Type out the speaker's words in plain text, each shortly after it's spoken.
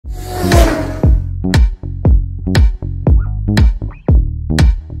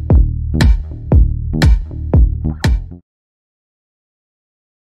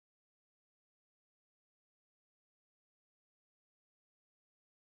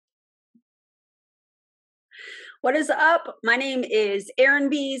What is up? My name is Erin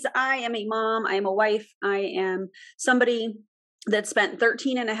Bees. I am a mom. I am a wife. I am somebody that spent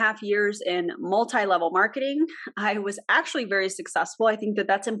 13 and a half years in multi-level marketing. I was actually very successful. I think that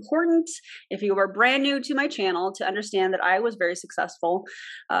that's important if you were brand new to my channel to understand that I was very successful.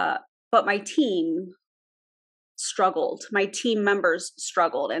 But my team struggled. My team members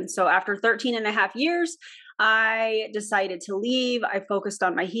struggled. And so after 13 and a half years, I decided to leave. I focused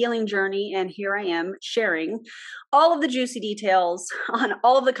on my healing journey, and here I am sharing all of the juicy details on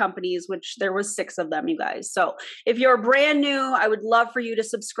all of the companies, which there was 6 of them, you guys. So if you're brand new, I would love for you to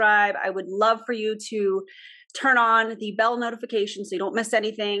subscribe. I would love for you to turn on the bell notification so you don't miss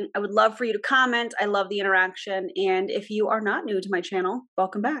anything. I would love for you to comment. I love the interaction. And if you are not new to my channel,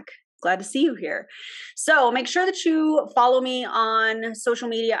 welcome back. Glad to see you here. So make sure that you follow me on social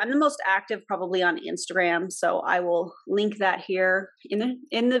media. I'm the most active probably on Instagram, so I will link that here in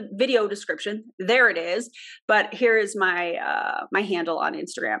the video description. There it is. But here is my my handle on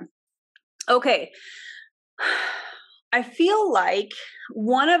Instagram. Okay. I feel like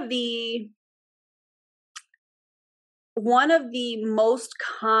one of the most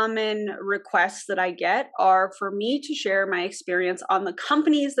common requests that I get are for me to share my experience on the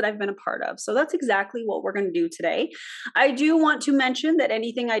companies that I've been a part of. So that's exactly what we're going to do today. I do want to mention that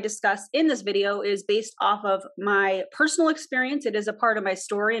anything I discuss in this video is based off of my personal experience. It is a part of my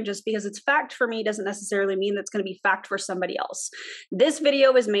story, and just because it's fact for me doesn't necessarily mean that's going to be fact for somebody else. This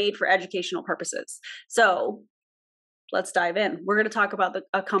video is made for educational purposes. So let's dive in. We're going to talk about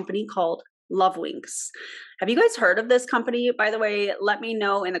a company called Lovewinx. Have you guys heard of this company? By the way, let me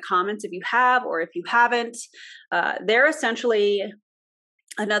know in the comments if you have or if you haven't. They're essentially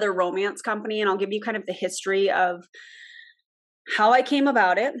another romance company, and I'll give you kind of the history of how I came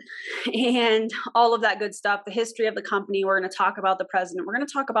about it and all of that good stuff, the history of the company. We're going to talk about the president. We're going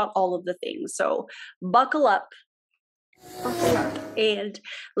to talk about all of the things. So buckle up and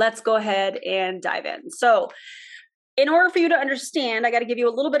let's go ahead and dive in. So in order for you to understand, I got to give you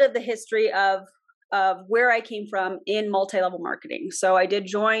a little bit of the history of where I came from in multi-level marketing. So I did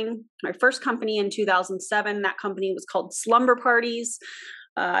join my first company in 2007. That company was called Slumber Parties.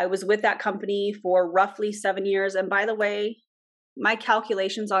 I was with that company for roughly 7 years. And by the way, my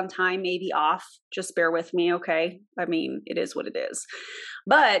calculations on time may be off. Just bear with me, okay? I mean, it is what it is.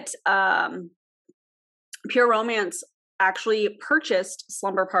 But Pure Romance actually purchased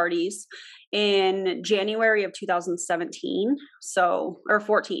Slumber Parties in January of 2017, or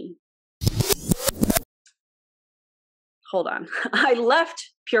 14. Hold on. I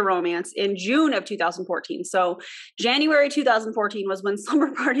left Pure Romance in June of 2014. So January 2014 was when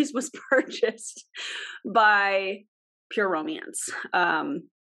Slumber Parties was purchased by Pure Romance.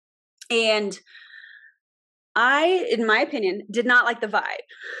 And I, in my opinion, did not like the vibe.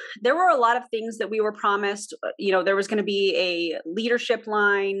 There were a lot of things that we were promised. You know, there was going to be a leadership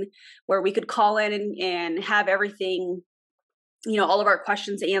line where we could call in and have everything, you know, all of our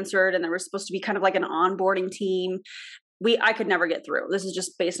questions answered. And there was supposed to be kind of like an onboarding team. I could never get through. This is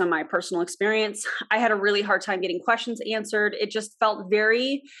just based on my personal experience. I had a really hard time getting questions answered. It just felt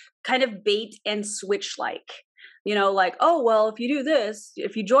very kind of bait and switch like. You know, like, oh, well, if you do this,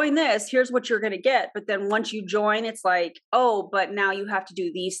 if you join this, here's what you're going to get. But then once you join, it's like, oh, but now you have to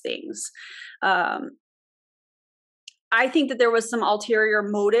do these things. I think that there was some ulterior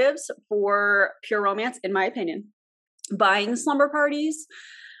motives for Pure Romance, in my opinion, buying Slumber Parties.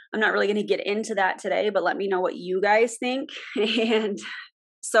 I'm not really going to get into that today, but let me know what you guys think. And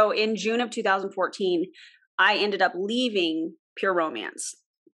so in June of 2014, I ended up leaving Pure Romance.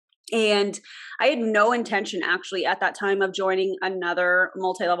 And I had no intention actually at that time of joining another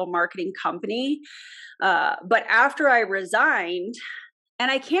multi-level marketing company. But after I resigned, and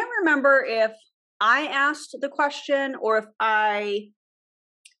I can't remember if I asked the question or if I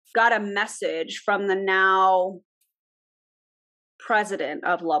got a message from the now president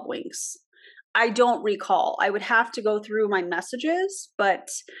of Lovewinx. I don't recall. I would have to go through my messages, but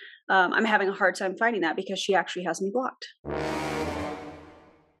I'm having a hard time finding that because she actually has me blocked.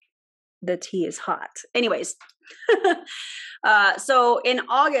 The tea is hot. Anyways, so in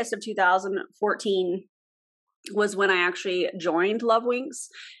August of 2014 was when I actually joined Lovewinx.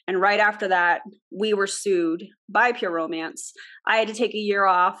 And right after that, we were sued by Pure Romance. I had to take a year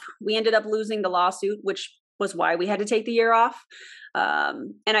off. We ended up losing the lawsuit, which was why we had to take the year off.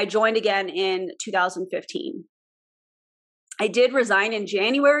 And I joined again in 2015. I did resign in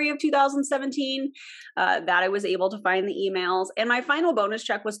January of 2017, that I was able to find the emails. And my final bonus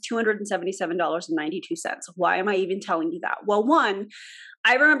check was $277.92. Why am I even telling you that? Well, one,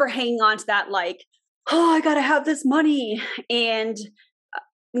 I remember hanging on to that like, oh, I got to have this money. And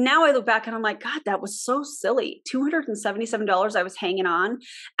now I look back and I'm like, God, that was so silly. $277 I was hanging on.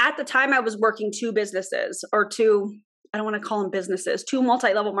 At the time, I was working two businesses, or two, I don't want to call them businesses, two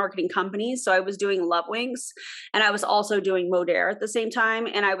multi-level marketing companies. So I was doing Lovewinx, and I was also doing Modere at the same time.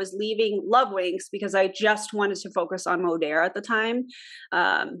 And I was leaving Lovewinx because I just wanted to focus on Modere at the time.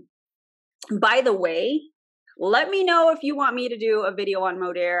 By the way, let me know if you want me to do a video on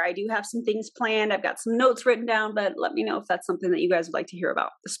Modere. I do have some things planned. I've got some notes written down, but let me know if that's something that you guys would like to hear about,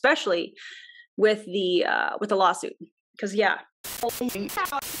 especially with the lawsuit. Because yeah,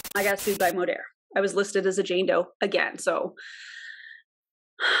 I got sued by Modere. I was listed as a Jane Doe again. So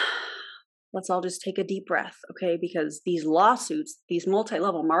let's all just take a deep breath, okay? Because these lawsuits, these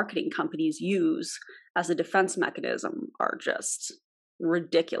multi-level marketing companies use as a defense mechanism are just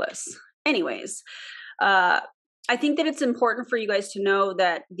ridiculous. Anyways, I think that it's important for you guys to know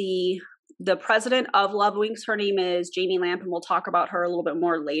that the president of Lovewinx, her name is Jamie Lamp, and we'll talk about her a little bit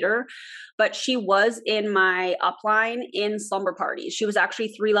more later, but she was in my upline in Slumber Parties. She was actually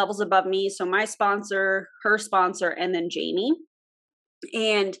 3 levels above me. So my sponsor, her sponsor, and then Jamie.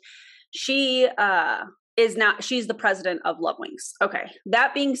 And she she's the president of Lovewinx. Okay.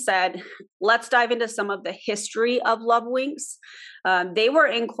 That being said, let's dive into some of the history of Lovewinx. They were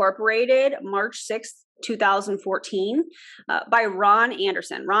incorporated March 6th, 2014 by Ron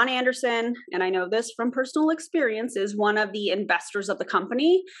Anderson. Ron Anderson, and I know this from personal experience, is one of the investors of the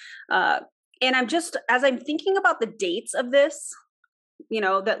company. And I'm just, as I'm thinking about the dates of this,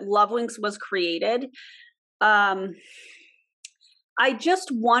 that Lovewinx was created, I just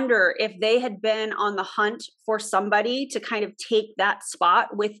wonder if they had been on the hunt for somebody to kind of take that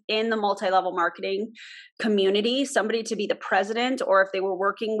spot within the multi-level marketing community, somebody to be the president, or if they were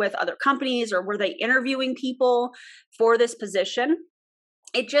working with other companies, or were they interviewing people for this position?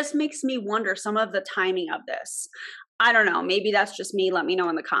 It just makes me wonder some of the timing of this. I don't know. Maybe that's just me. Let me know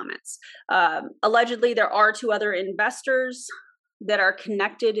in the comments. Allegedly, there are 2 other investors that are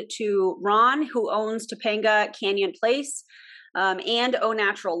connected to Ron, who owns Topanga Canyon Place, and O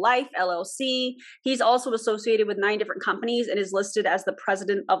Natural Life LLC. He's also associated with 9 different companies and is listed as the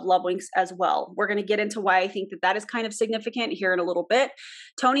president of Lovewinx as well. We're going to get into why I think that is kind of significant here in a little bit.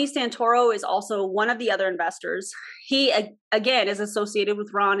 Tony Santoro is also one of the other investors. He, again, is associated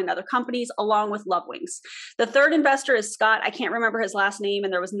with Ron and other companies along with Lovewinx. The 3rd investor is Scott. I can't remember his last name,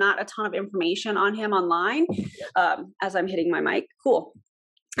 and there was not a ton of information on him online as I'm hitting my mic. Cool.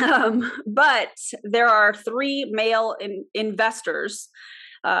 But there are 3 male investors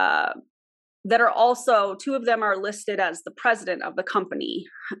that are also, 2 of them are listed as the president of the company,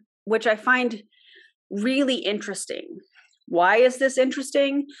 which I find really interesting. Why is this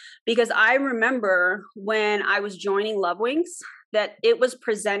interesting? Because I remember when I was joining Lovewinx that it was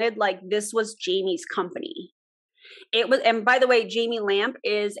presented like this was Jamie's company. It was, and by the way, Jamie Lamp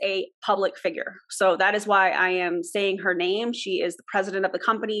is a public figure. So that is why I am saying her name. She is the president of the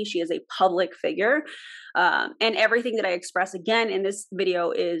company. She is a public figure. And everything that I express again in this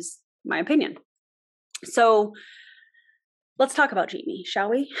video is my opinion. So let's talk about Jamie, shall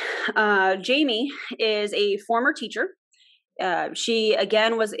we? Jamie is a former teacher. She,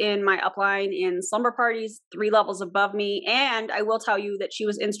 again, was in my upline in Slumber Parties, 3 levels above me. And I will tell you that she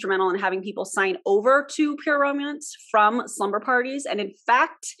was instrumental in having people sign over to Pure Romance from Slumber Parties. And in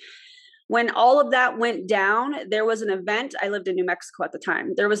fact, when all of that went down, there was an event. I lived in New Mexico at the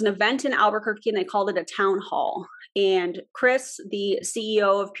time. There was an event in Albuquerque, and they called it a town hall. And Chris, the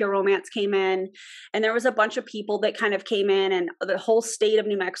CEO of Pure Romance, came in, and there was a bunch of people that kind of came in, and the whole state of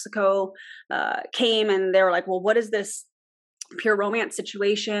New Mexico came, and they were like, well, what is this Pure Romance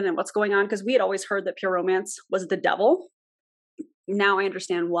situation and what's going on? Because we had always heard that Pure Romance was the devil. Now I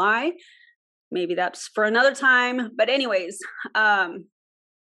understand why. Maybe that's for another time. But anyways, I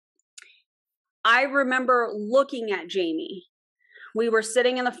remember looking at Jamie. We were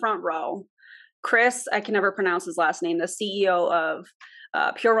sitting in the front row. Chris, I can never pronounce his last name, the CEO of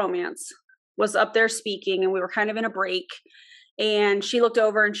Pure Romance, was up there speaking, and we were kind of in a break. And she looked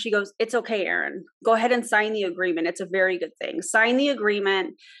over and she goes, "It's okay, Erin. Go ahead and sign the agreement. It's a very good thing. Sign the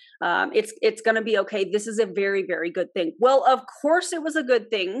agreement. It's going to be okay. This is a very, very good thing." Well, of course it was a good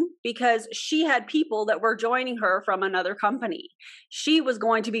thing, because she had people that were joining her from another company. She was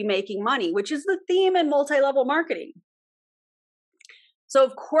going to be making money, which is the theme in multi-level marketing. So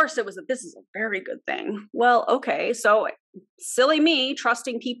of course it was this is a very good thing. Well, okay. So silly me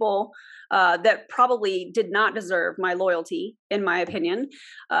trusting people that probably did not deserve my loyalty, in my opinion,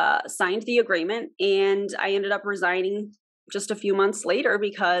 signed the agreement, and I ended up resigning just a few months later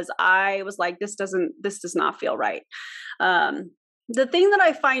because I was like, this does not feel right. the thing that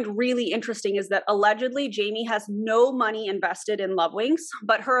I find really interesting is that allegedly Jamie has no money invested in Lovewinx,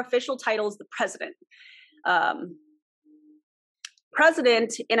 but her official title is the president.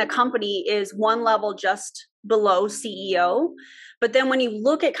 President in a company is one level just below CEO. But then when you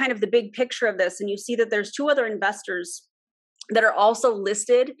look at kind of the big picture of this and you see that there's two other investors that are also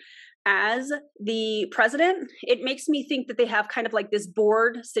listed as the president, it makes me think that they have kind of like this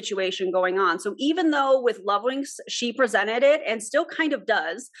board situation going on. So even though with Lovewinx, she presented it and still kind of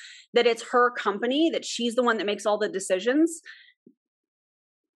does, that it's her company, that she's the one that makes all the decisions,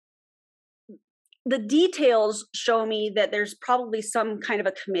 the details show me that there's probably some kind of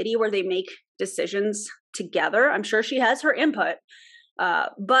a committee where they make decisions together. I'm sure she has her input,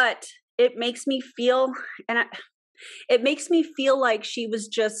 but it makes me feel, it makes me feel like she was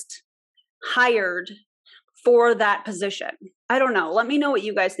just hired for that position. I don't know. Let me know what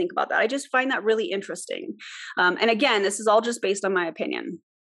you guys think about that. I just find that really interesting. And again, this is all just based on my opinion.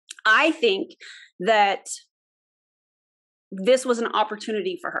 I think that this was an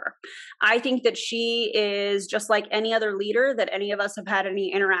opportunity for her. I think that she is just like any other leader that any of us have had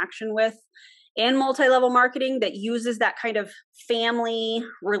any interaction with in multi-level marketing that uses that kind of family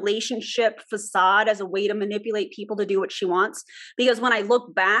relationship facade as a way to manipulate people to do what she wants. Because when I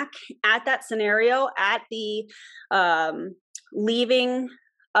look back at that scenario, at the leaving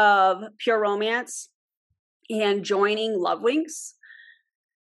of Pure Romance and joining Lovewinx,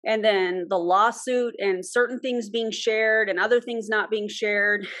 and then the lawsuit and certain things being shared and other things not being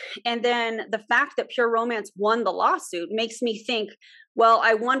shared, and then the fact that Pure Romance won the lawsuit makes me think, well,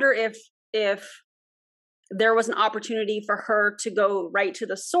 I wonder if there was an opportunity for her to go right to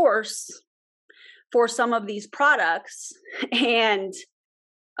the source for some of these products and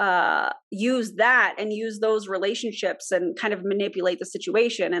use that and use those relationships and kind of manipulate the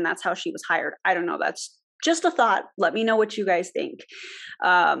situation. And that's how she was hired. I don't know. That's just a thought. Let me know what you guys think.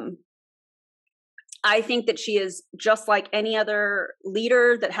 I think that she is just like any other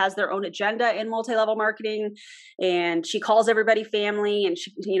leader that has their own agenda in multi-level marketing, and she calls everybody family, and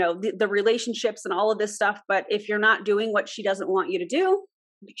she, you know, the relationships and all of this stuff. But if you're not doing what she doesn't want you to do,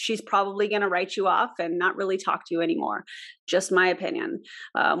 she's probably going to write you off and not really talk to you anymore. Just my opinion.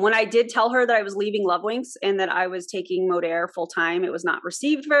 When I did tell her that I was leaving Lovewinx and that I was taking Modair full time, it was not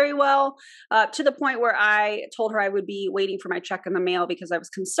received very well, to the point where I told her I would be waiting for my check in the mail because I was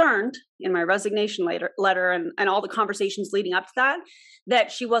concerned in my resignation letter and all the conversations leading up to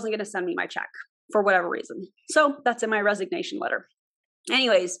that she wasn't going to send me my check for whatever reason. So that's in my resignation letter.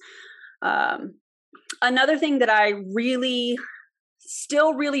 Anyways, another thing that I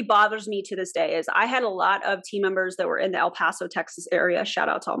still really bothers me to this day is I had a lot of team members that were in the El Paso, Texas area. Shout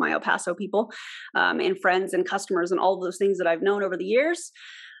out to all my El Paso people and friends and customers and all of those things that I've known over the years.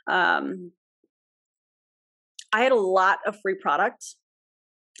 I had a lot of free product,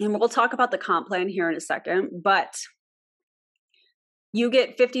 and we'll talk about the comp plan here in a second, but you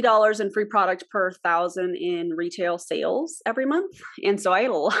get $50 in free product per 1,000 in retail sales every month. And so I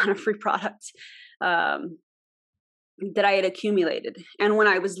had a lot of free product that I had accumulated. And when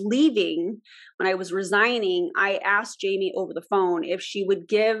I was leaving, when I was resigning, I asked Jamie over the phone if she would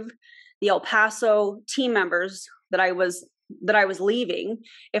give the El Paso team members that I was leaving,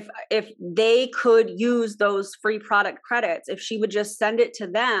 if they could use those free product credits, if she would just send it to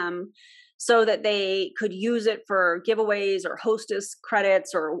them so that they could use it for giveaways or hostess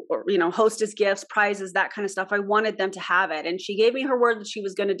credits or you know, hostess gifts, prizes, that kind of stuff. I wanted them to have it. And she gave me her word that she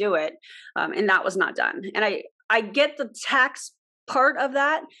was going to do it. And that was not done. And I get the tax part of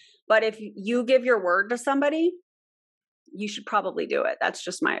that, but if you give your word to somebody, you should probably do it. That's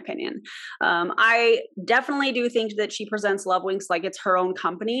just my opinion. I definitely do think that she presents Lovewinx like it's her own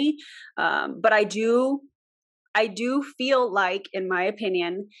company. But I do feel like, in my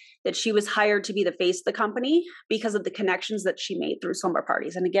opinion, that she was hired to be the face of the company because of the connections that she made through slumber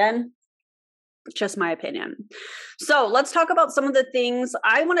parties. And again, just my opinion. So let's talk about some of the things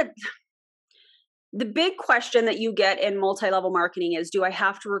the big question that you get in multi-level marketing is, do I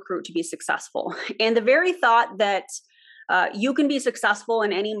have to recruit to be successful? And the very thought that you can be successful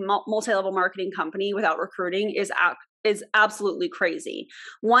in any multi-level marketing company without recruiting is absolutely crazy.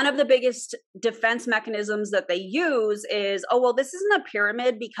 One of the biggest defense mechanisms that they use is, oh, well, this isn't a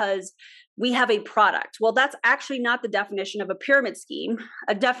pyramid because we have a product. Well, that's actually not the definition of a pyramid scheme.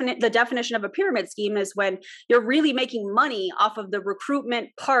 The definition of a pyramid scheme is when you're really making money off of the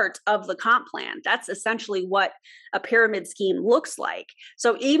recruitment part of the comp plan. That's essentially what a pyramid scheme looks like.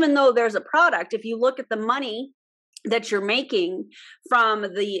 So even though there's a product, if you look at the money that you're making from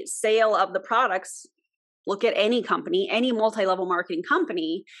the sale of the products, look at any company, any multi-level marketing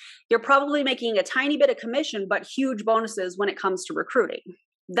company, you're probably making a tiny bit of commission, but huge bonuses when it comes to recruiting.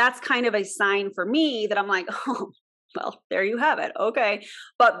 That's kind of a sign for me that I'm like, oh, well, there you have it. Okay.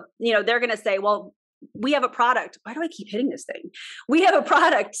 But, they're going to say, well, we have a product. Why do I keep hitting this thing? We have a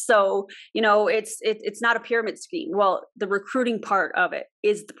product. So, it's not a pyramid scheme. Well, the recruiting part of it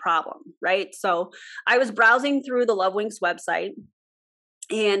is the problem, right? So I was browsing through the Lovewinx website,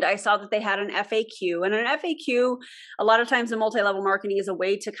 and I saw that they had an FAQ, and an FAQ, a lot of times in multi-level marketing, is a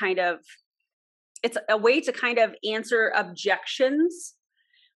way to kind of answer objections,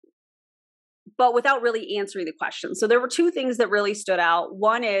 but without really answering the question. So there were two things that really stood out.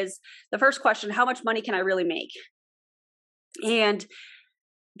 One is the first question: how much money can I really make? And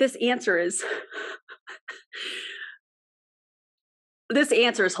this answer is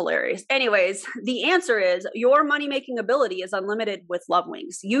hilarious. Anyways, the answer is your money-making ability is unlimited with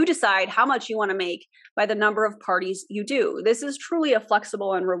Lovewinx. You decide how much you want to make by the number of parties you do. This is truly a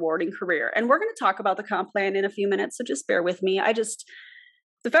flexible and rewarding career. And we're going to talk about the comp plan in a few minutes, so just bear with me.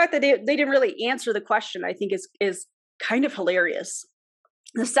 The fact that they didn't really answer the question, I think is kind of hilarious.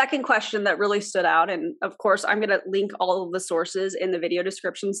 The second question that really stood out, and of course, I'm going to link all of the sources in the video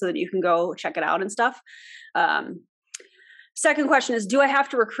description so that you can go check it out and stuff. Second question is, do I have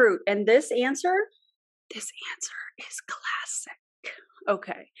to recruit? And this answer is classic.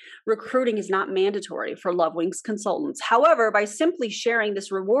 Okay. Recruiting is not mandatory for Lovewinx consultants. However, by simply sharing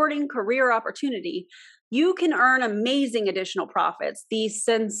this rewarding career opportunity, you can earn amazing additional profits. The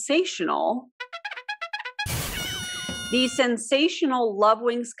sensational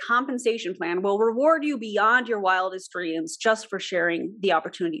Lovewinx compensation plan will reward you beyond your wildest dreams just for sharing the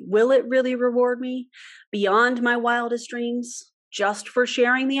opportunity. Will it really reward me beyond my wildest dreams just for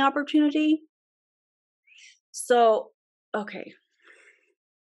sharing the opportunity? So, okay.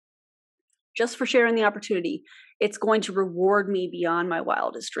 Just for sharing the opportunity, it's going to reward me beyond my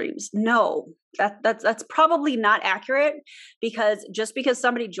wildest dreams. No, that's probably not accurate, because just because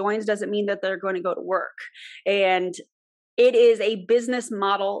somebody joins doesn't mean that they're going to go to work. And it is a business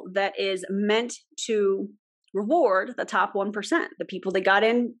model that is meant to reward the top 1%, the people that got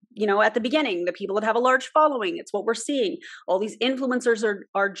in, at the beginning, the people that have a large following. It's what we're seeing. All these influencers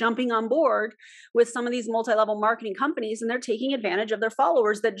are jumping on board with some of these multi-level marketing companies, and they're taking advantage of their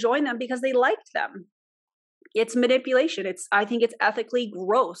followers that join them because they liked them. It's manipulation. I think it's ethically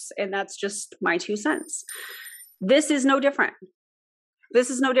gross, and that's just my 2 cents. This is no different.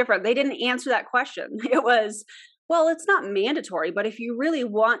 They didn't answer that question. It was, well, it's not mandatory, but if you really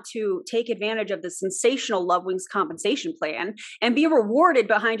want to take advantage of the sensational Lovewinx compensation plan and be rewarded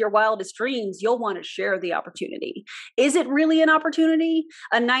behind your wildest dreams, you'll want to share the opportunity. Is it really an opportunity?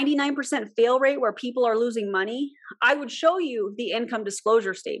 A 99% fail rate where people are losing money? I would show you the income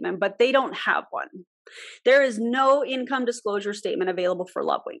disclosure statement, but they don't have one. There is no income disclosure statement available for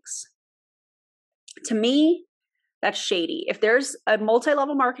Lovewinx. To me, that's shady. If there's a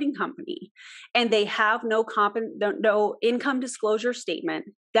multi-level marketing company and they have no income disclosure statement,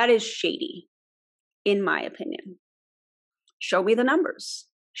 that is shady, in my opinion. Show me the numbers.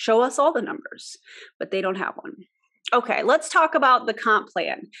 Show us all the numbers, but they don't have one. Okay, let's talk about the comp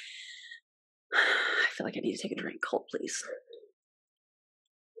plan. I feel like I need to take a drink. Cold, please.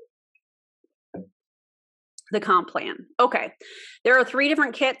 The comp plan. Okay. There are 3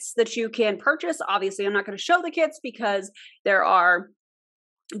 different kits that you can purchase. Obviously, I'm not going to show the kits because there are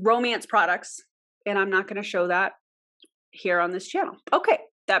romance products, and I'm not going to show that here on this channel. Okay.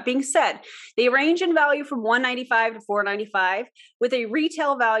 That being said, they range in value from $195 to $495 with a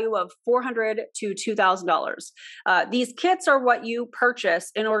retail value of $400 to $2,000. These kits are what you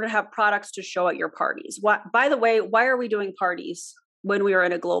purchase in order to have products to show at your parties. By the way, why are we doing parties when we are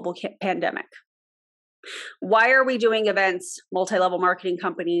in a global pandemic? Why are we doing events, multi-level marketing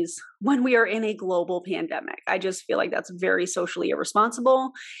companies, when we are in a global pandemic? I just feel like that's very socially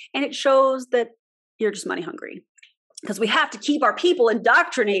irresponsible, and it shows that you're just money hungry, because we have to keep our people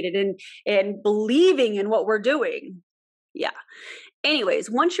indoctrinated and believing in what we're doing. Yeah.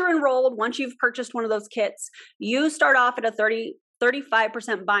 Anyways, once you're enrolled, once you've purchased one of those kits, you start off at a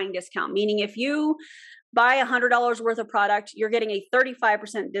 35% buying discount, meaning if you buy $100 worth of product, you're getting a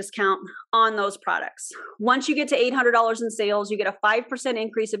 35% discount on those products. Once you get to $800 in sales, you get a 5%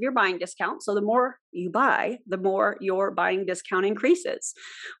 increase of your buying discount. So the more you buy, the more your buying discount increases.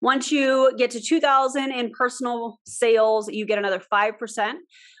 Once you get to $2,000 in personal sales, you get another 5%.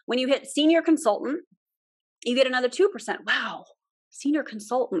 When you hit senior consultant, you get another 2%. Wow, senior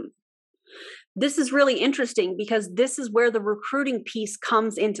consultant. This is really interesting because this is where the recruiting piece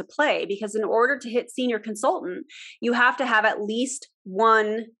comes into play, because in order to hit senior consultant, you have to have at least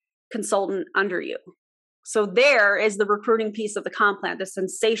one consultant under you. So there is the recruiting piece of the comp plan, the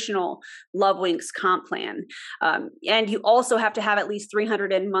sensational Lovewinx comp plan. And you also have to have at least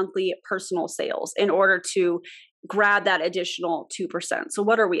 300 in monthly personal sales in order to grab that additional 2%. So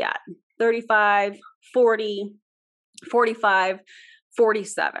what are we at? 35, 40, 45,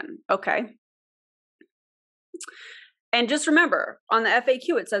 47. Okay. And just remember, on the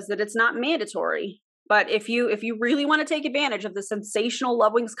FAQ, it says that it's not mandatory. But if you really want to take advantage of the sensational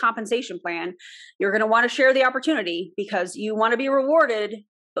Lovewinx compensation plan, you're going to want to share the opportunity because you want to be rewarded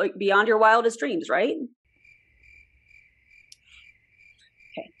like beyond your wildest dreams, right?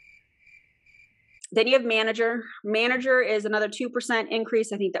 Okay. Then you have manager. Manager is another 2%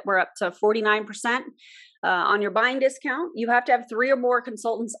 increase. I think that we're up to 49%. On your buying discount, you have to have 3 or more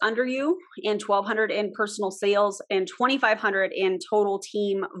consultants under you and 1,200 in personal sales and 2,500 in total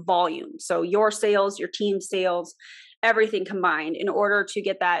team volume. So your sales, your team sales, everything combined in order to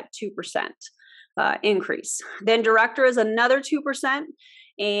get that 2% increase. Then director is another 2%.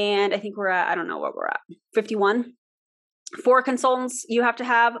 And I think we're at, I don't know what we're at, 51. 4 consultants you have to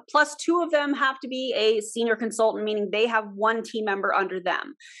have, plus 2 of them have to be a senior consultant, meaning they have 1 team member under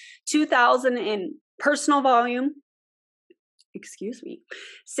them. 2,000 in personal volume,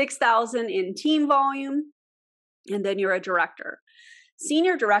 6,000 in team volume, and then you're a director.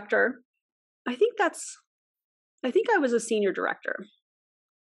 Senior director, I think I was a senior director.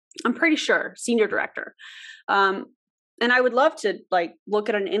 I'm pretty sure, senior director. And I would love to look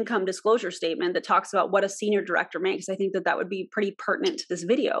at an income disclosure statement that talks about what a senior director makes. I think that would be pretty pertinent to this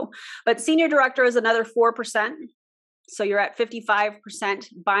video. But senior director is another 4%. So you're at 55%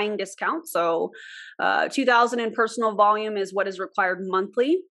 buying discount. So 2,000 in personal volume is what is required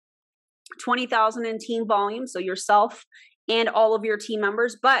monthly. 20,000 in team volume. So yourself and all of your team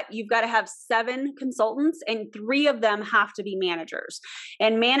members, but you've got to have 7 consultants and 3 of them have to be managers.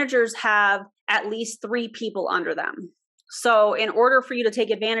 And managers have at least 3 people under them. So in order for you to take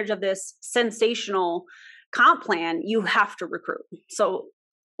advantage of this sensational comp plan, you have to recruit. So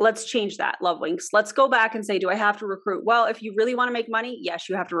let's change that, Lovewinx. Let's go back and say, do I have to recruit? Well, if you really want to make money, yes,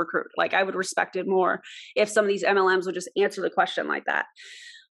 you have to recruit. I would respect it more if some of these MLMs would just answer the question like that.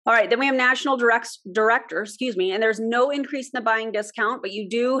 All right, then we have national director, and there's no increase in the buying discount, but you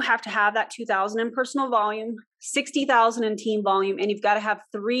do have to have that 2,000 in personal volume, 60,000 in team volume, and you've got to have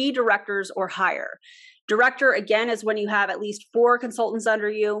 3 directors or higher. Director, again, is when you have at least 4 consultants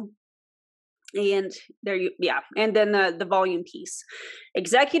under you. And and then the volume piece.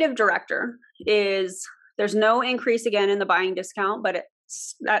 Executive director is, there's no increase again in the buying discount, but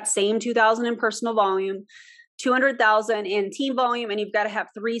it's that same 2,000 in personal volume, 200,000 in team volume, and you've got to have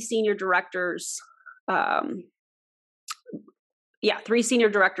 3 senior directors. 3 senior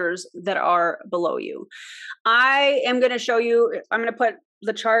directors that are below you. I am going to show you, I'm going to put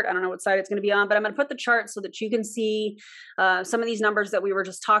the chart. I don't know what side it's going to be on, but I'm going to put the chart so that you can see some of these numbers that we were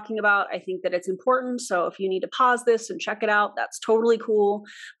just talking about. I think that it's important. So if you need to pause this and check it out, that's totally cool.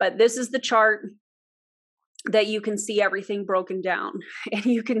 But this is the chart that you can see everything broken down. And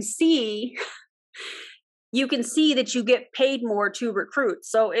you can see that you get paid more to recruit.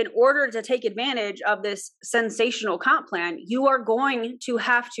 So in order to take advantage of this sensational comp plan, you are going to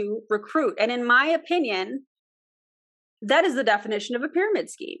have to recruit. And in my opinion, that is the definition of a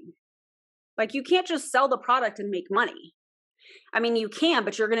pyramid scheme. You can't just sell the product and make money. I mean, you can,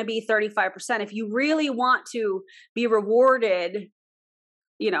 but you're going to be 35%. If you really want to be rewarded,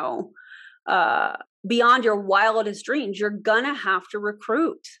 beyond your wildest dreams, you're going to have to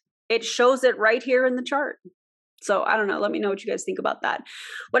recruit. It shows it right here in the chart. So I don't know. Let me know what you guys think about that.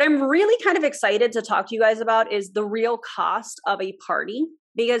 What I'm really kind of excited to talk to you guys about is the real cost of a party,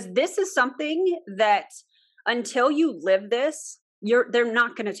 because this is something that until you live this, they're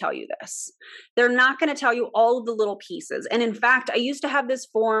not going to tell you this. They're not going to tell you all of the little pieces. And in fact, I used to have this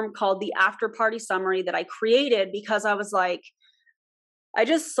form called the after party summary that I created because I was like, I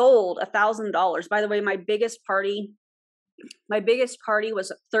just sold $1,000. By the way, my biggest party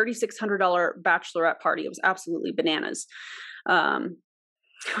was a $3,600 bachelorette party. It was absolutely bananas.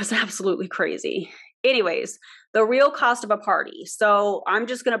 It was absolutely crazy. Anyways, the real cost of a party. So I'm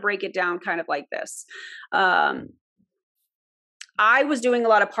just going to break it down kind of like this. I was doing a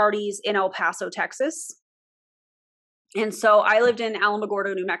lot of parties in El Paso, Texas. And so I lived in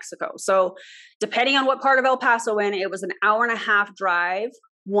Alamogordo, New Mexico. So depending on what part of El Paso it was an hour-and-a-half drive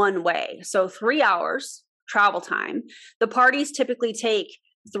one way. So 3 hours travel time. The parties typically take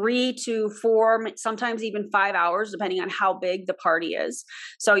 3 to 4, sometimes even 5 hours, depending on how big the party is.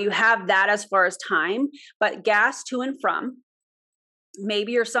 So you have that as far as time, but gas to and from,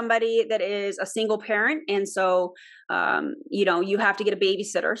 Maybe you're somebody that is a single parent, and so you have to get a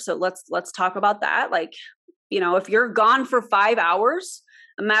babysitter. So let's talk about that. Like, if you're gone for 5 hours,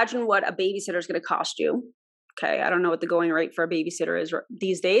 imagine what a babysitter is going to cost you. Okay, I don't know what the going rate for a babysitter is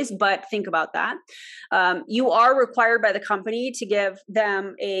these days, but think about that. You are required by the company to give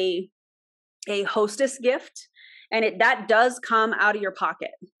them a hostess gift, and that does come out of your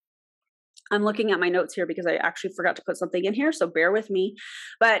pocket. I'm looking at my notes here because I actually forgot to put something in here, so bear with me.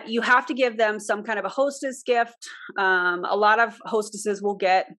 But you have to give them some kind of a hostess gift. A lot of hostesses will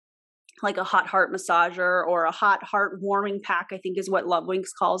get like a hot heart massager or a hot heart warming pack, I think is what Lovewinx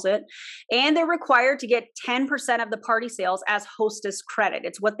calls it. And they're required to get 10% of the party sales as hostess credit.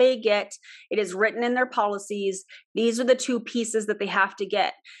 It's what they get. It is written in their policies. These are the two pieces that they have to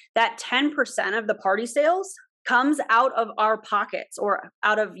get. That 10% of the party sales comes out of our pockets, or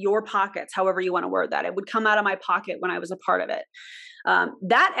out of your pockets, however you want to word that. It would come out of my pocket when I was a part of it.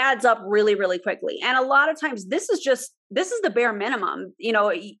 That adds up really, really quickly. And a lot of times this is the bare minimum.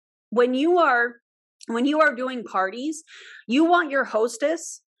 When you are doing parties, you want your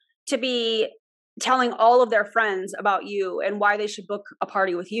hostess to be telling all of their friends about you and why they should book a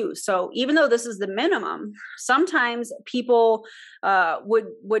party with you. So even though this is the minimum, sometimes people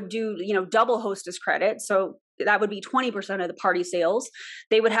would do double hostess credit. So that would be 20% of the party sales.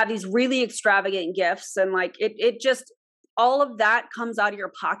 They would have these really extravagant gifts, and like it just, all of that comes out of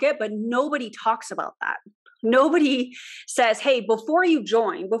your pocket, but nobody talks about that. Nobody says, hey, before you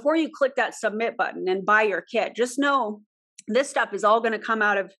click that submit button and buy your kit, just know this stuff is all going to come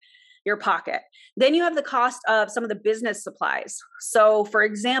out of your pocket. Then you have the cost of some of the business supplies. So for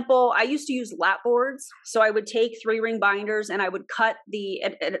example, I used to use lap boards. So I would take 3-ring binders and I would cut the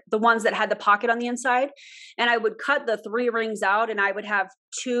ones that had the pocket on the inside, and I would cut the 3 rings out, and I would have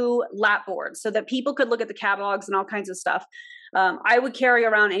 2 lap boards so that people could look at the catalogs and all kinds of stuff. I would carry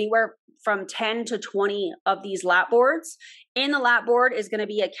around anywhere from 10 to 20 of these lap boards. In the lap board is going to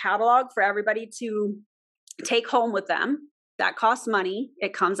be a catalog for everybody to take home with them. That costs money.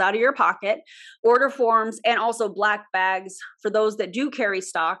 It comes out of your pocket. Order forms, and also black bags for those that do carry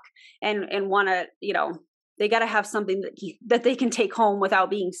stock and want to, they got to have something that they can take home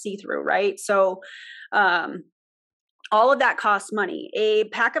without being see-through, right? So all of that costs money. A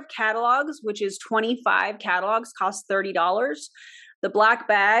pack of catalogs, which is 25 catalogs, costs $30. The black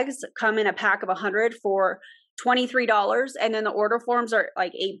bags come in a pack of 100 for $23, and then the order forms are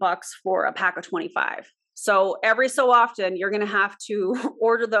like $8 for a pack of 25. So every so often, you're going to have to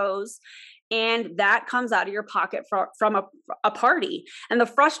order those, and that comes out of your pocket from a party. And the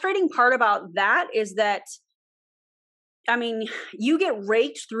frustrating part about that is that, I mean, you get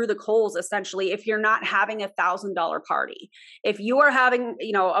raked through the coals essentially if you're not having $1,000 party. If you are having,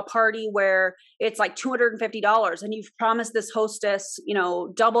 a party where it's like $250 and you've promised this hostess,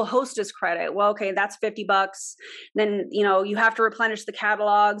 double hostess credit. Well, okay, that's $50. Then, you have to replenish the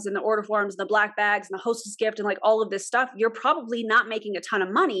catalogs and the order forms and the black bags and the hostess gift and like all of this stuff. You're probably not making a ton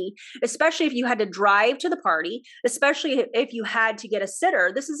of money, especially if you had to drive to the party, especially if you had to get a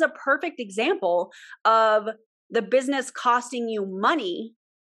sitter. This is a perfect example of the business costing you money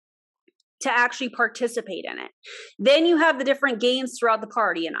to actually participate in it. Then you have the different games throughout the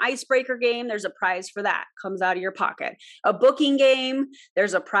party. An icebreaker game, there's a prize for that, comes out of your pocket. A booking game,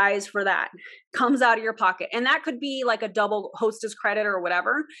 there's a prize for that, comes out of your pocket. And that could be like a double hostess credit or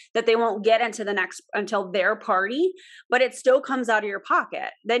whatever that they won't get until their party, but it still comes out of your pocket.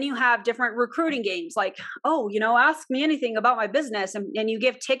 Then you have different recruiting games like, ask me anything about my business. And you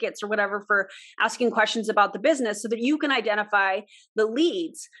give tickets or whatever for asking questions about the business so that you can identify the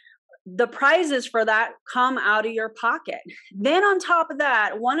leads. The prizes for that come out of your pocket. Then on top of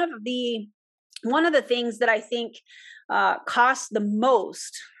that, one of the things that I think costs the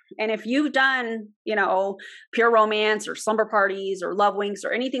most, and if you've done, Pure Romance or Slumber Parties or Lovewinx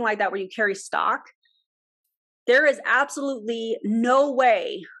or anything like that where you carry stock, there is absolutely no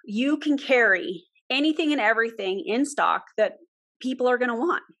way you can carry anything and everything in stock that people are going to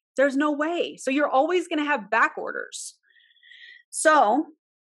want. There's no way. So you're always going to have back orders. So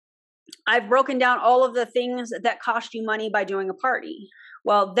I've broken down all of the things that cost you money by doing a party.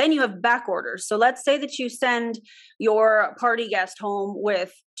 Well, then you have back orders. So let's say that you send your party guest home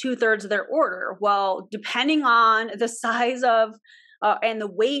with 2/3 of their order. Well, depending on the size of and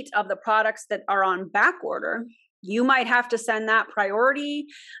the weight of the products that are on back order, you might have to send that priority,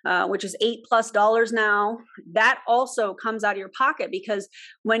 which is $8+ now. That also comes out of your pocket because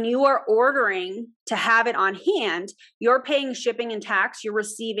when you are ordering to have it on hand, you're paying shipping and tax, you're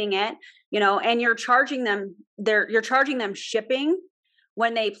receiving it, and you're charging them shipping,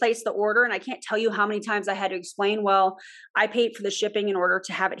 when they place the order. And I can't tell you how many times I had to explain, well, I paid for the shipping in order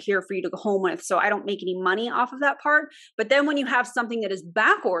to have it here for you to go home with. So I don't make any money off of that part. But then when you have something that is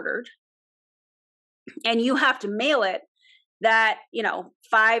back ordered and you have to mail it, that,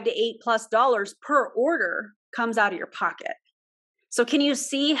 $5 to $8+ per order comes out of your pocket. So can you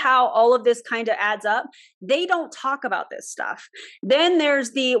see how all of this kind of adds up? They don't talk about this stuff. Then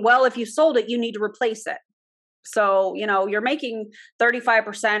there's well, if you sold it, you need to replace it. So, you're making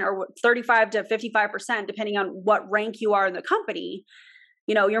 35% or 35 to 55%, depending on what rank you are in the company.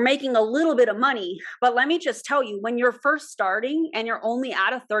 You're making a little bit of money, but let me just tell you, when you're first starting and you're only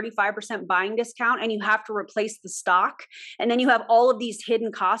at a 35% buying discount and you have to replace the stock, and then you have all of these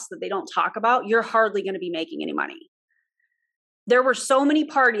hidden costs that they don't talk about, you're hardly going to be making any money. There were so many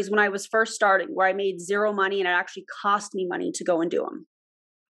parties when I was first starting where I made zero money and it actually cost me money to go and do them.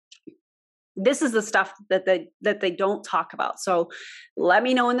 This is the stuff that they don't talk about. So let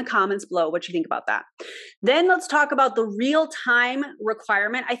me know in the comments below what you think about that. Then let's talk about the real-time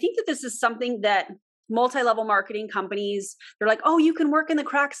requirement. I think that this is something that multi-level marketing companies, they're like, oh, you can work in the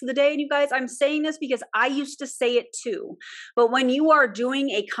cracks of the day. And you guys, I'm saying this because I used to say it too. But when you are doing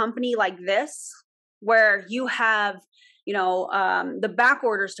a company like this, where you have the back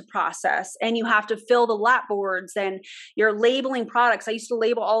orders to process and you have to fill the lap boards and you're labeling products. I used to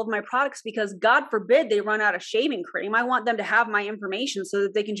label all of my products because God forbid they run out of shaving cream. I want them to have my information so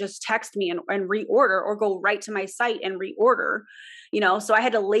that they can just text me and reorder, or go right to my site and reorder. So I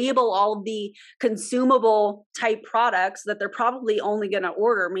had to label all of the consumable type products that they're probably only going to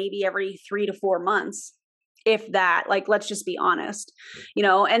order maybe every 3 to 4 months, if that. Like, let's just be honest,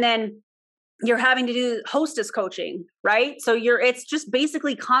 and then you're having to do hostess coaching, right? So it's just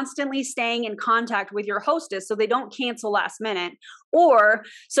basically constantly staying in contact with your hostess so they don't cancel last minute, or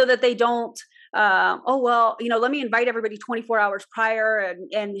so that they don't, let me invite everybody 24 hours prior.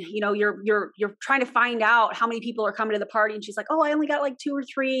 And you're trying to find out how many people are coming to the party. And she's like, oh, I only got like 2 or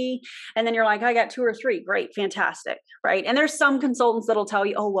 3. And then you're like, I got 2 or 3. Great. Fantastic. Right. And there's some consultants that'll tell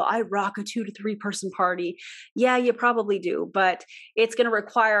you, oh, well, I rock a 2 to 3 person party. Yeah, you probably do, but it's going to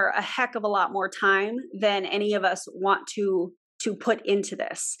require a heck of a lot more time than any of us want to put into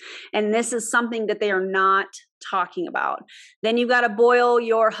this. And this is something that they are not talking about. Then you've got to boil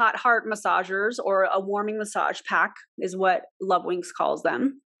your hot heart massagers, or a warming massage pack is what Lovewinx calls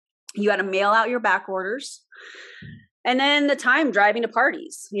them. You got to mail out your back orders. And then the time driving to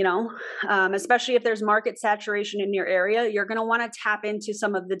parties, especially if there's market saturation in your area, you're going to want to tap into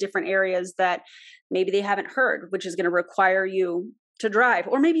some of the different areas that maybe they haven't heard, which is going to require you to drive.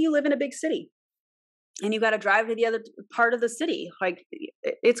 Or maybe you live in a big city and you got to drive to the other part of the city. Like,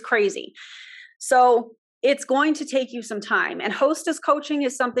 it's crazy. So it's going to take you some time. And hostess coaching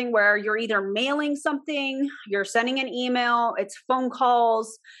is something where you're either mailing something, you're sending an email, it's phone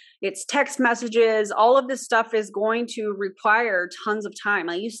calls, it's text messages. All of this stuff is going to require tons of time.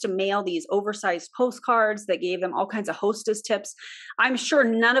 I used to mail these oversized postcards that gave them all kinds of hostess tips. I'm sure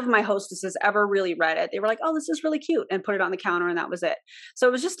none of my hostesses ever really read it. They were like, oh, this is really cute, and put it on the counter, and that was it. So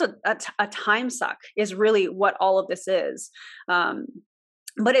it was just a time suck is really what all of this is.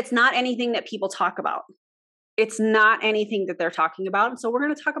 But it's not anything that people talk about. It's not anything that they're talking about. And so we're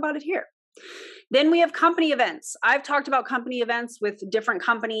going to talk about it here. Then we have company events. I've talked about company events with different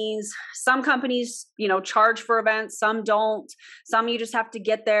companies. Some companies, charge for events. Some don't. Some you just have to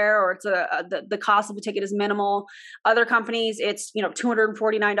get there, or it's the cost of a ticket is minimal. Other companies, it's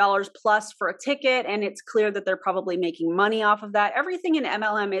 $249 plus for a ticket, and it's clear that they're probably making money off of that. Everything in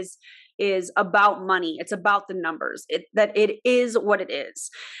MLM is about money. It's about the numbers. It is what it is.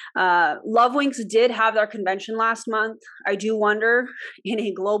 Lovewinx did have their convention last month. I do wonder, in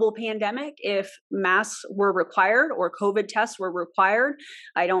a global pandemic, if masks were required or COVID tests were required.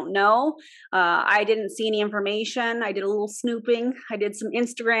 I don't know. I didn't see any information. I did a little snooping. I did some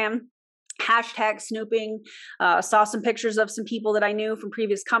Instagram hashtag snooping, saw some pictures of some people that I knew from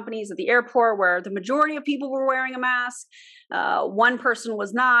previous companies at the airport where the majority of people were wearing a mask. One person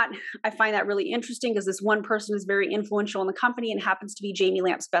was not. I find that really interesting because this one person is very influential in the company and happens to be Jamie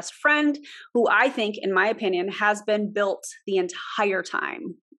Lamp's best friend, who I think, in my opinion, has been built the entire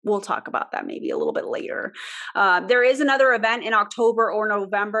time. We'll talk about that maybe a little bit later. There is another event in October or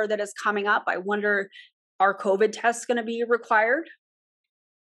November that is coming up. I wonder, are COVID tests going to be required?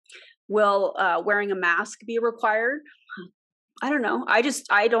 Will wearing a mask be required? I don't know.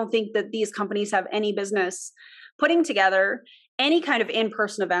 I don't think that these companies have any business putting together any kind of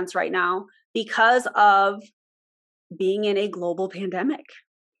in-person events right now because of being in a global pandemic.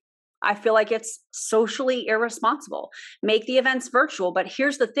 I feel like it's socially irresponsible. Make the events virtual. But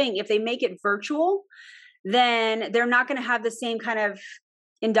here's the thing. If they make it virtual, then they're not going to have the same kind of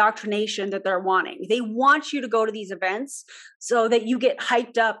indoctrination that they're wanting. They want you to go to these events so that you get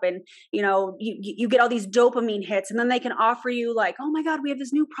hyped up and, you get all these dopamine hits, and then they can offer you like, oh my God, we have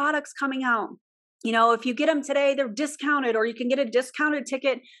this new products coming out. If you get them today, they're discounted, or you can get a discounted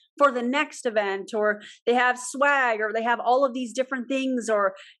ticket for the next event, or they have swag, or they have all of these different things,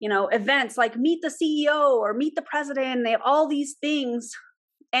 or, events like meet the CEO or meet the president. They have all these things,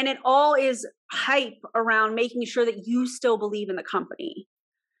 and it all is hype around making sure that you still believe in the company.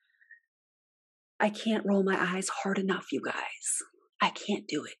 I can't roll my eyes hard enough, you guys. I can't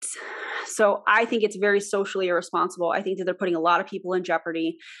do it. So I think it's very socially irresponsible. I think that they're putting a lot of people in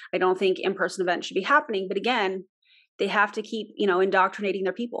jeopardy. I don't think in-person events should be happening. But again, they have to keep, indoctrinating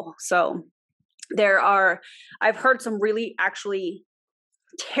their people. So I've heard some really actually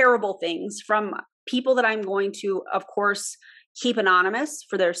terrible things from people that I'm going to, of course, keep anonymous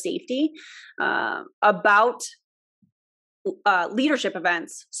for their safety, about leadership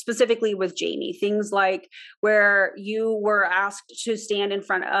events, specifically with Jamie. Things like where you were asked to stand in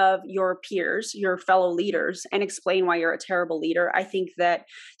front of your peers, your fellow leaders, and explain why you're a terrible leader. I think that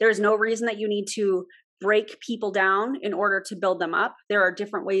there is no reason that you need to break people down in order to build them up. There are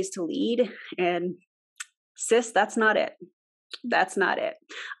different ways to lead, and sis, that's not it. That's not it.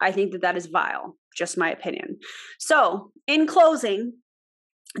 I think that is vile. Just my opinion. So in closing,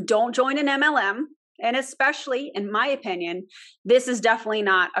 don't join an MLM. And especially, in my opinion, this is definitely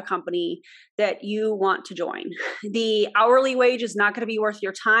not a company that you want to join. The hourly wage is not going to be worth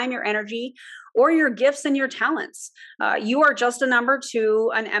your time, your energy, or your gifts and your talents. You are just a number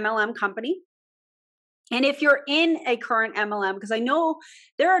to an MLM company. And if you're in a current MLM, because I know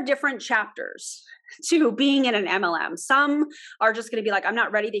there are different chapters to being in an MLM. Some are just going to be like, I'm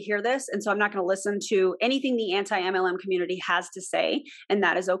not ready to hear this, and so I'm not going to listen to anything the anti-MLM community has to say, and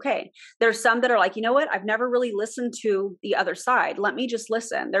that is okay. There's some that are like, you know what? I've never really listened to the other side. Let me just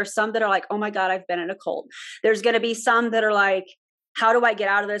listen. There's some that are like, oh my God, I've been in a cult. There's going to be some that are like, how do I get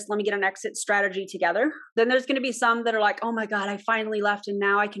out of this? Let me get an exit strategy together. Then there's going to be some that are like, oh my God, I finally left and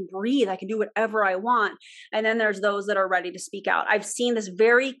now I can breathe. I can do whatever I want. And then there's those that are ready to speak out. I've seen this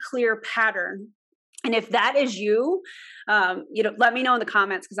very clear pattern. And if that is you, let me know in the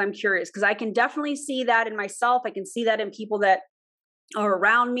comments, because I'm curious, because I can definitely see that in myself. I can see that in people that are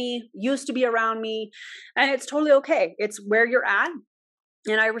around me, used to be around me, and it's totally okay. It's where you're at.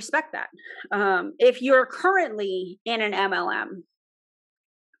 And I respect that. If you're currently in an MLM,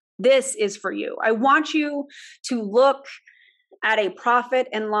 this is for you. I want you to look at a profit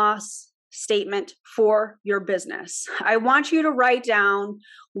and loss statement for your business. I want you to write down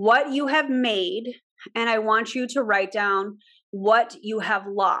what you have made, and I want you to write down what you have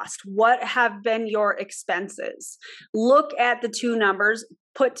lost. What have been your expenses? Look at the two numbers,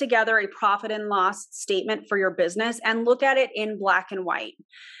 put together a profit and loss statement for your business, and look at it in black and white.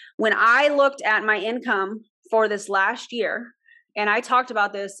 When I looked at my income for this last year, and I talked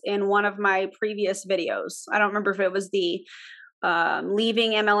about this in one of my previous videos. I don't remember if it was the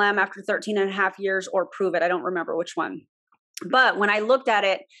leaving MLM after 13 and a half years or prove it. I don't remember which one. But when I looked at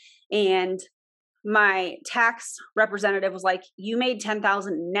it, and my tax representative was like, you made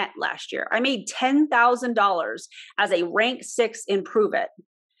 $10,000 net last year. I made $10,000 as a rank 6 in Prove It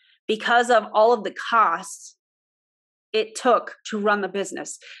because of all of the costs it took to run the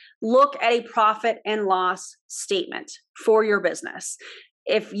business. Look at a profit and loss statement for your business.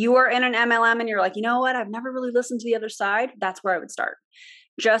 If you are in an MLM and you're like, you know what, I've never really listened to the other side, that's where I would start.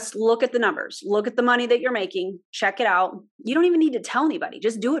 Just look at the numbers, look at the money that you're making, check it out. You don't even need to tell anybody,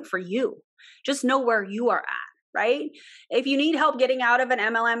 just do it for you. Just know where you are at, right? If you need help getting out of an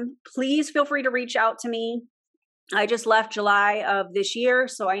MLM, please feel free to reach out to me. I just left July of this year,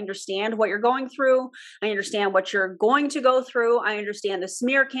 so I understand what you're going through. I understand what you're going to go through. I understand the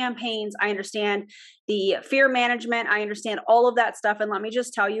smear campaigns. I understand the fear management. I understand all of that stuff. And let me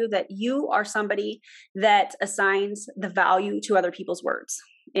just tell you that you are somebody that assigns the value to other people's words.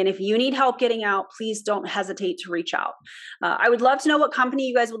 And if you need help getting out, please don't hesitate to reach out. I would love to know what company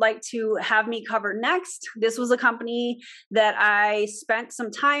you guys would like to have me cover next. This was a company that I spent some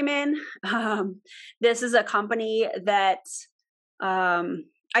time in. This is a company that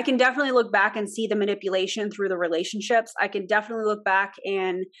I can definitely look back and see the manipulation through the relationships. I can definitely look back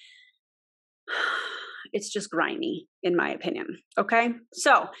and it's just grimy, in my opinion. Okay.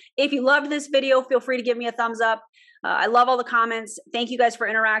 So if you loved this video, feel free to give me a thumbs up. I love all the comments. Thank you guys for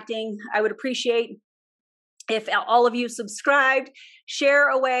interacting. I would appreciate if all of you subscribed, share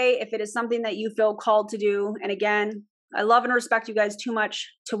away if it is something that you feel called to do. And again, I love and respect you guys too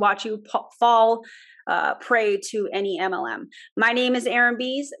much to watch you fall prey to any MLM. My name is Erin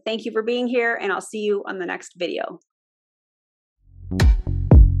Bees. Thank you for being here, and I'll see you on the next video.